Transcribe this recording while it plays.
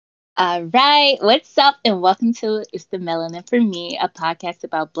All right, what's up, and welcome to It's the Melanin for Me, a podcast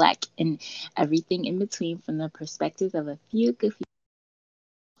about Black and everything in between from the perspectives of a few goofy,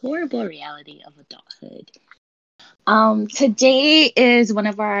 horrible reality of adulthood. Today is one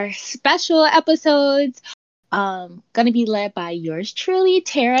of our special episodes. Gonna be led by yours truly,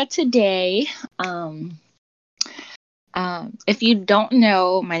 Tara. Today, if you don't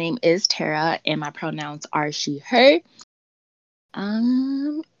know, my name is Tara, and my pronouns are she, her.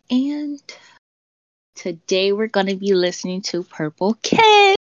 And today we're going to be listening to Purple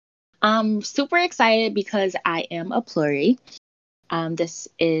Kiss. I'm super excited because I am a pluri. This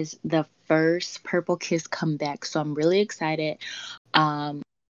is the first Purple Kiss comeback, so I'm really excited.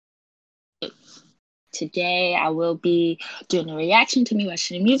 Today I will be doing a reaction to me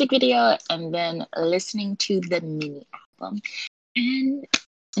watching the music video and then listening to the mini album. And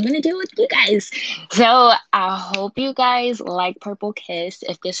I'm going to do it with you guys. So I hope you guys like Purple Kiss.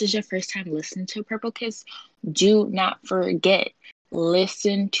 If this is your first time listening to Purple Kiss, do not forget,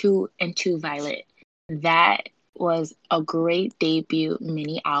 listen to Into Violet. That was a great debut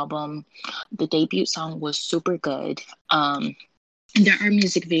mini album. The debut song was super good. There are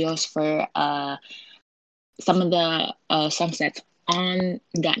music videos for some of the songs that's on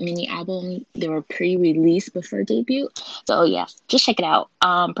that mini album. They were pre-released before debut, so yeah, just check it out.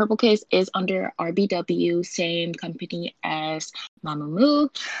 Purple Kiss is under RBW, same company as Mamamoo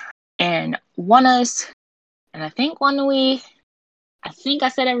and ONEUS, and I think ONEWE. I think I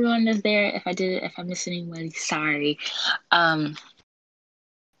said everyone is there. If I'm missing anybody, sorry. But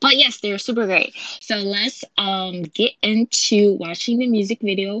yes, they're super great. So let's get into watching the music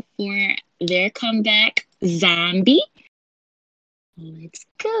video for their comeback, Zombie. Let's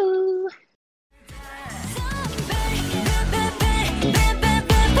go.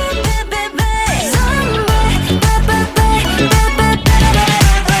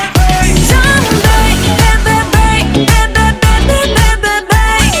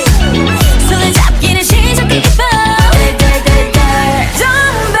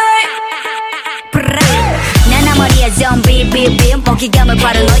 포기감을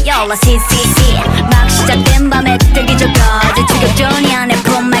바로 놓여라 CCC 막 시작된 밤에 뜨기 전까지 추격전이 안에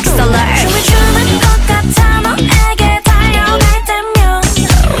Pro Max Alert 춤을 추는 것 같아 너에게 달려갈 때면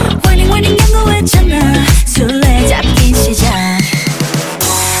Winning winning 연구했잖아 술래잡기 시작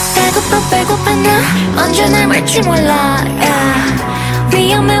배고파 나 언제 날 말지 몰라 yeah.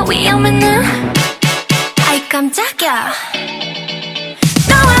 위험해 나 아이 깜짝이야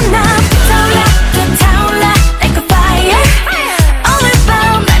너와 나 타올라 like a fire 오늘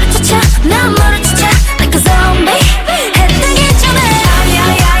밤 나를 쫓아 난 너를 쫓아 like a zombie 해뜨기 전에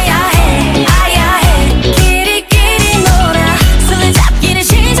아야해 끼리끼리 놀아 손을 잡기를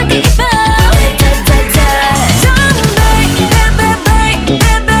시작해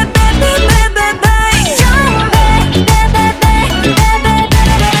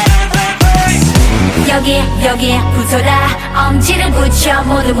여기에 붙어라 엄지를 붙여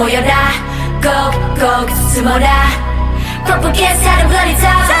모두 모여라 꼭꼭 숨어라 Purple Kiss 하루 bloody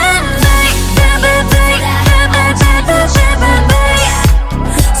time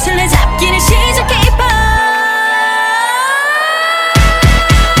술래잡기를 시작해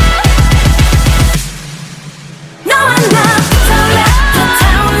너와 나 타올라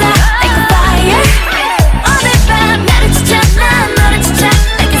like a fire 오늘 밤 나를 쫓아 난 너를 쫓아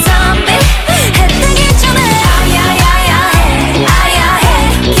like a zombie 해뜨기 전에 아야해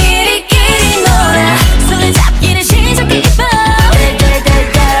끼리끼리 놀아 손을 잡기를 시작해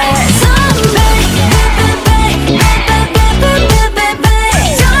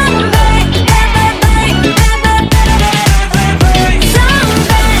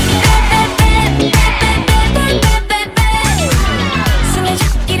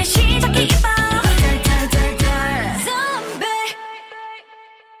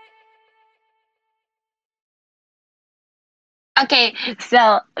Okay,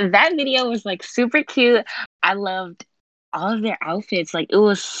 so that video was like super cute. I loved all of their outfits. Like it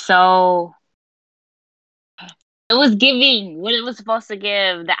was giving what it was supposed to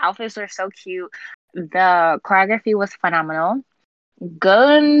give. The outfits were so cute. The choreography was phenomenal.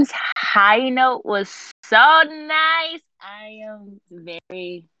 Gun's high note was so nice. I am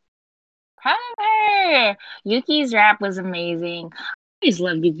very proud of her. Yuki's rap was amazing. I always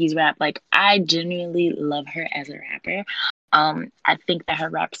love Yuki's rap. Like I genuinely love her as a rapper. I think that her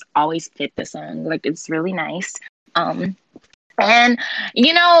raps always fit the song. Like it's really nice. And I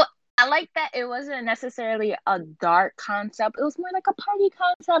like that it wasn't necessarily a dark concept. It was more like a party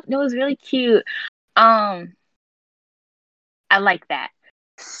concept. It was really cute. I like that.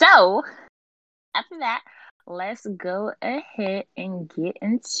 So after that, let's go ahead and get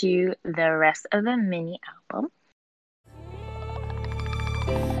into the rest of the mini album.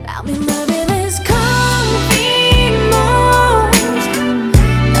 I'll be loving this comfy mood.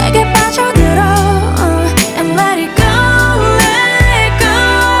 내게 빠져들어 and let it go, let go.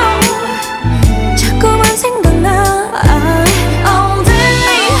 자꾸만 생각나. All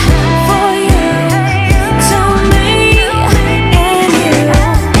day for you, to me and you.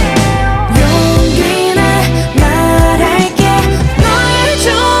 용기 내 말할게. 널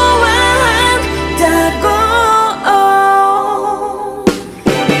좋아한다고.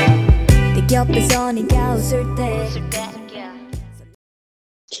 네 옆에서 네가 웃을 때.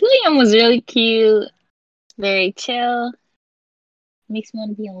 Julian was really cute, very chill, makes me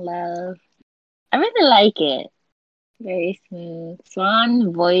want to be in love. I really like it. Very smooth. Swan's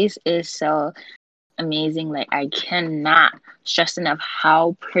voice is so amazing. Like, I cannot stress enough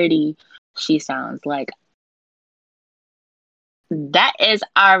how pretty she sounds. Like, that is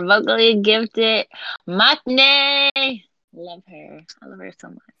our vocally gifted Maknae. Love her. I love her so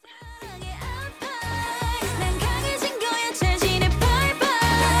much. 난 강해진 거야 자신의 bye-bye.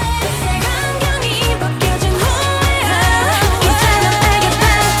 색안경이 벗겨진 후에 괜찮아 I get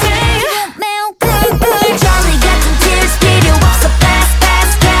back. 매우 꿀꿀 Charlie 같은 tears 필요 없어 fast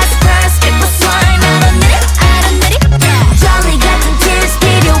fast fast fast. It was fine I don't need it I don't need it. Charlie 같은 tears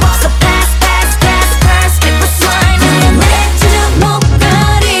필요 없어 fast fast fast fast. It was fine I don't need it. 지금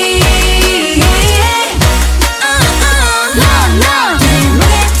목걸이 no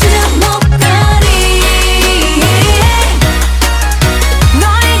지금 목걸이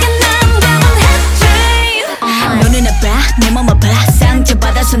너에게 남겨본 해체. 눈은 아파 내 맘 아파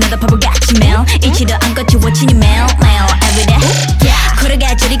상처받아서 나도 바보같이 매일 잊지도 않고 지워지니 매일 매일 everyday.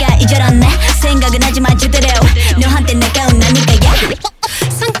 걸어가 저리가 잊어놨네 생각은 하지만 제대로 너한테 내가 온다니까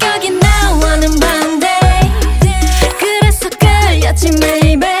성격이 나와는 반대 그래서 끌렸지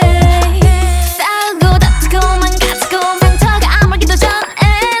maybe. 싸우고 다투고만 가지고 상처가 아물기도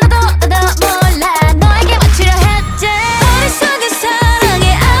전에 나도 몰라 너에게 맞추려 했지. 머릿속에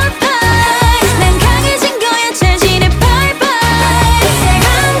사랑의 아파이 난 강해진 거야 자신의 bye-bye.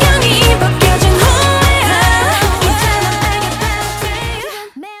 색안경이 벗겨진 후에 괜찮아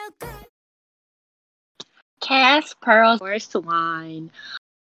알게 Cass Pearl's Worst Wine.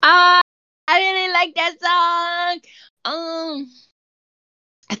 I really like that song.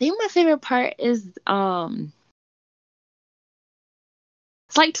 I think my favorite part is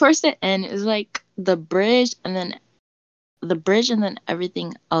it's like towards the end is like the bridge and then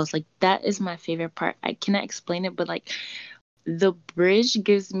everything else. Like that is my favorite part. I cannot explain it, but like the bridge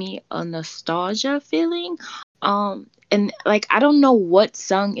gives me a nostalgia feeling. And like I don't know what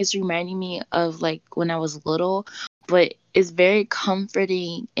song is reminding me of like when I was little, but it's very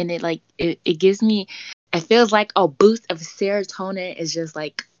comforting and it gives me, it feels like a boost of serotonin is just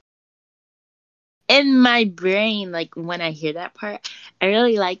like in my brain. Like when I hear that part, I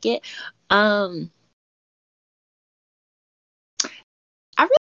really like it.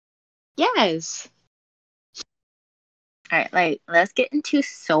 Yes. All right, like let's get into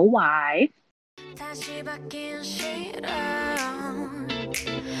So Why. 다시 바뀐 시련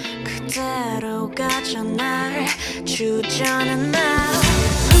그대로 가져 날 주저는 나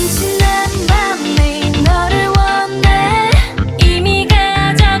훔치는 맘이 너를 원해 이미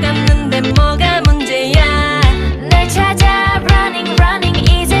가져갔는데 뭐가 문제야 날 찾아 running running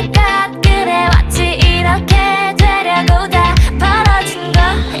이제껏 그래왔지 이렇게 되려고 다 벌어진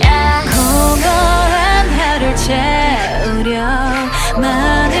거야 공허한 하루를 채우려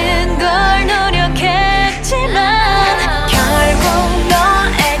많은 걸 노력했지만 결국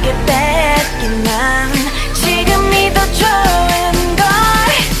너에게 뺏긴 난 지금이 더 좋은 걸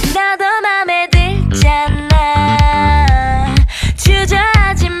나도 맘에 들잖아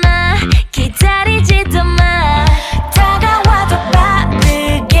주저하지 마 기다리지도 마 다가와도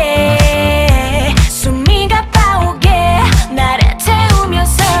빠르게 숨이 가빠오게 나를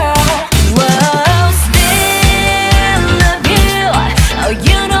태우면서 Whoa, still love you Oh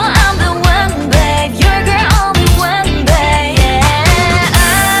you know I'm the one babe Your girl only one babe yeah.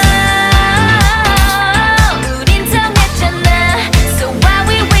 Oh, 우린 정했잖아 So why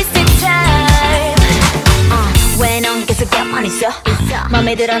we wasting time 왜 넌 계속 곁만 있어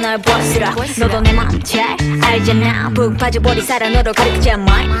맘에 들어 널 보았으라 너도 내 맘 잘 알잖아 푹 빠져버린 사랑 너도 가르치지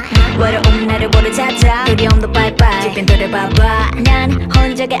않아 외로운 나를 보러 찾아 두려움도 빠이빠이 집엔 돌아봐봐 난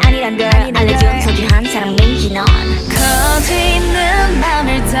혼자가 아니란 걸 알려준 소중한 사람이지 넌 커지는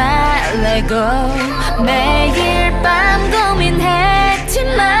맘을 달래고 매일 밤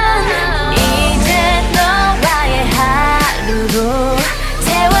고민했지만 이제 너와의 하루로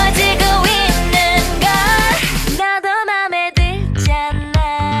채워지고 있는 걸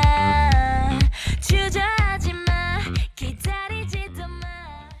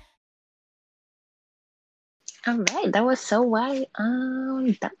All right, that was so white.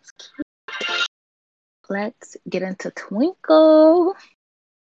 That was cute. Let's get into Twinkle.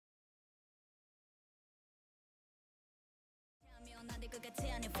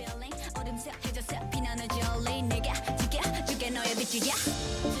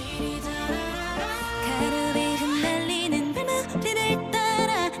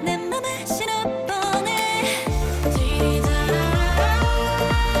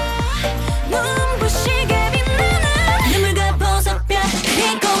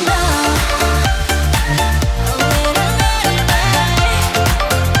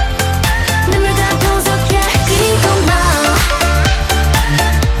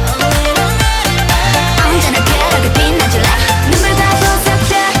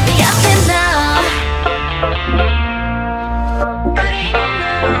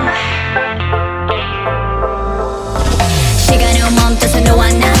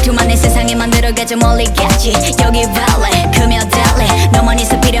 좀 멀리겠지 여기 valley 크며 달리 너만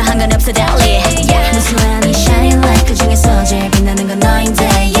있어 필요한 건 없어 달리 무수한 이 shining light 그 중에서 제일 빛나는 건 너인데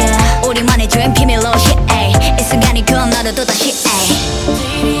yeah. 우리만의 dream 비밀로 shit 이 순간이 건너도 또다시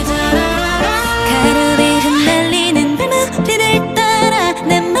가르비 흩날리는 발머리를 따라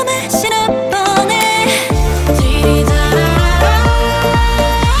내 맘에 실어보내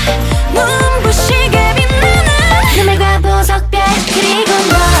눈부시게 빛나는 눈물과 보석별 그리고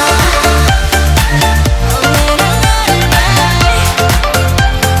너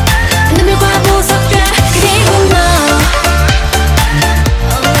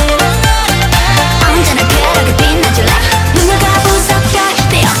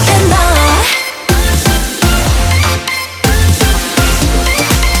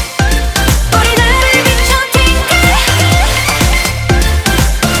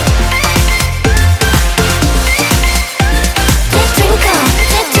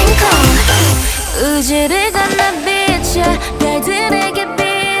우주를 건너 비춰 별들에게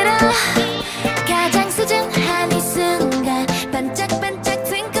빌어 가장 소중한 이 순간 반짝반짝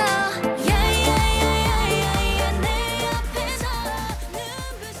twinkle 야야야야야야 내 옆에서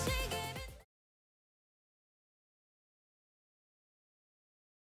눈부시게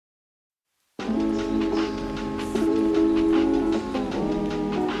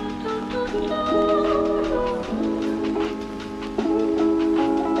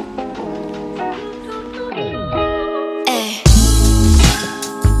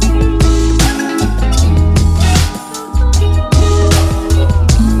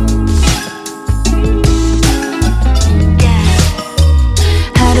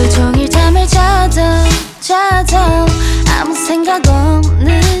아무 생각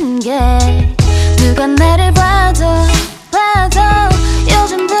없는 게 누가 나를 봐도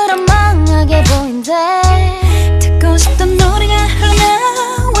요즘 들어 망하게 보인대 듣고 싶던 노래가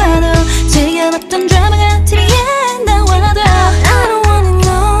흘러나와도 즐겨봤던 드라마가 TV에 나와도 I don't wanna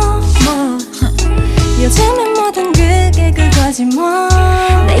know more 요즘은 모든 그게 그거지 뭐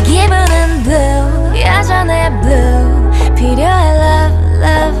내 기분은 blue 여전해 blue 필요해 love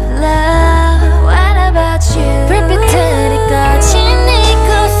love love 불빛들이 꺼진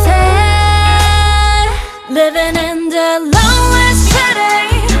이곳에 Living in the lonely city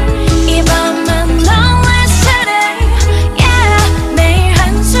이 밤은 lonely city Yeah 매일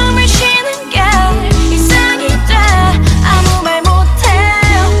한숨을 쉬는 게 일상이 돼 아무 말 못해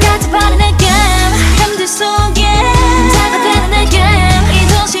가져버린 내 game 힘들 속에 다가가는 내 game 이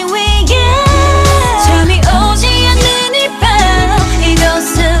도시 위에 잠이 오지 않는 이 밤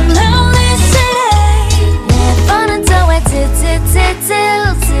이곳은 lonely city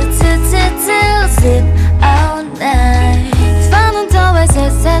sleep all night 밤은 더왜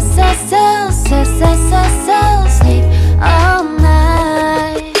sleep all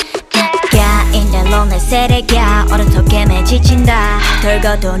night Yeah in the lonely city yeah 얼어터게매 지친다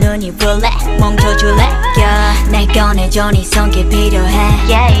덜거도 눈이 불래 멈춰줄래 yeah 날 꺼내줘 네 손길 필요해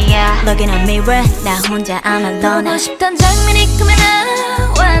Yeah yeah Look in a mirror 나 혼자 I'm alone 보고 싶던 장면이 꿈에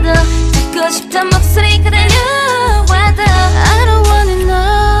나와도 듣고 싶던 목소리가 들려와도 I don't wanna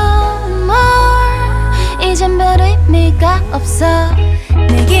know more 이젠 별 의미가 없어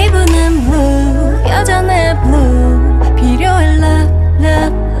내 기분은 blue 여전해 blue 필요해 love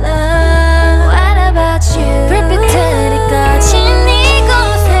love love What about you 불빛들이 꺼진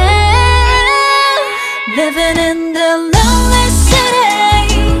이곳에 Living in the lonely city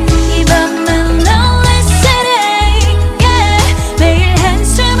이 밤은 lonely city Yeah 매일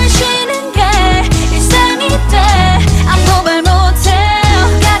한숨을 쉬는 게 일상이 돼 아무 말 못해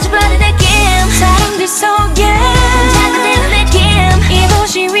가져버린 느낌 사람들 속에 작아지는 느낌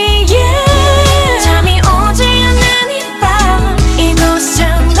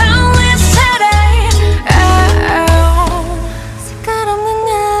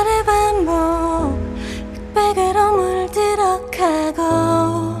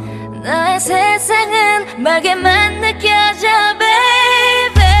세상은 맑게만 느껴져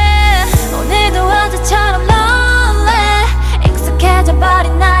baby 오늘도 어제처럼 lonely 익숙해져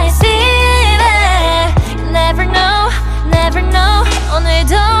버린 나의 시대 Never know, never know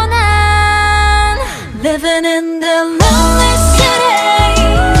오늘도 난 Living in the lonely city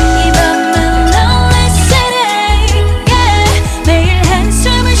이 밤은 lonely city yeah 매일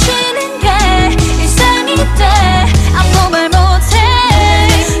한숨을 쉬는 게 일상이 돼 아무 말 못해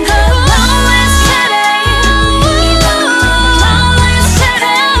The lonely city 이 밤은 lonely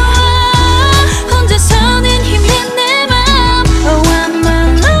city 혼자서는 힘든 내 맘 Oh I'm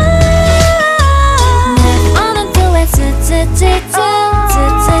alone 내 오늘도에 Sleep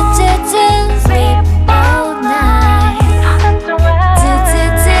all night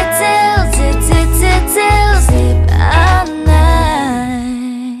Sleep all night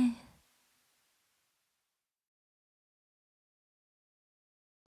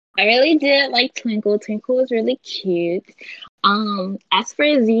I really did like Twinkle. Twinkle was really cute. As for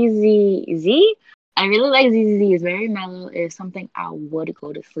ZZZ, I really like ZZZ. It's very mellow. It's something I would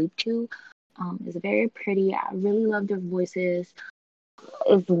go to sleep to. It's very pretty. I really love their voices.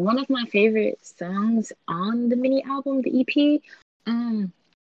 It's one of my favorite songs on the mini album, the EP. I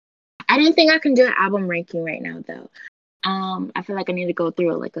don't think I can do an album ranking right now though. I feel like I need to go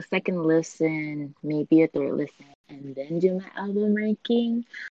through like a second listen, maybe a third listen, and then do my album ranking.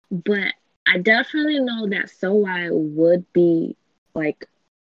 But I definitely know that So Why would be like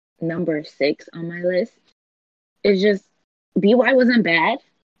number 6 on my list. It's just BY wasn't bad.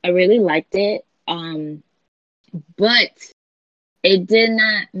 I really liked it. But it did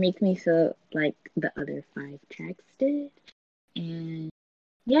not make me feel like the other 5 tracks did. And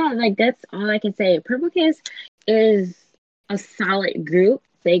yeah, like that's all I can say. Purple Kiss is a solid group.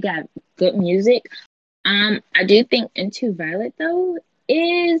 They got good music. I do think Into Violet though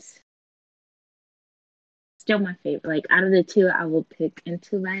is still my favorite. Like out of the 2, I will pick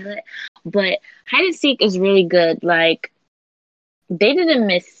Into Violet. But Hide and Seek is really good. Like they didn't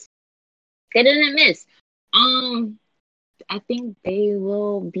miss. They didn't miss. I think they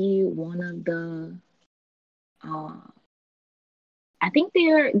will be one of the I think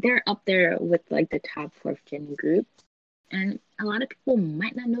they're up there with like the top 4th gen group. And a lot of people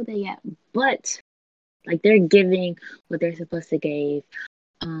might not know that yet, but like they're giving what they're supposed to give.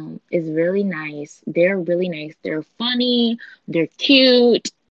 Is really nice. They're really nice. They're funny, they're cute,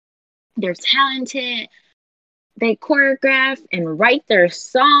 they're talented. They choreograph and write their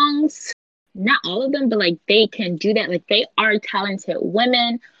songs. Not all of them, but like they can do that. Like they are talented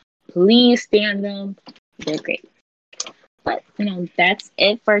women. Please stand them. They're great. But that's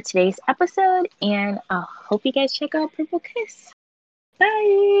it for today's episode, and I hope you guys check out Purple Kiss.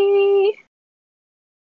 Bye.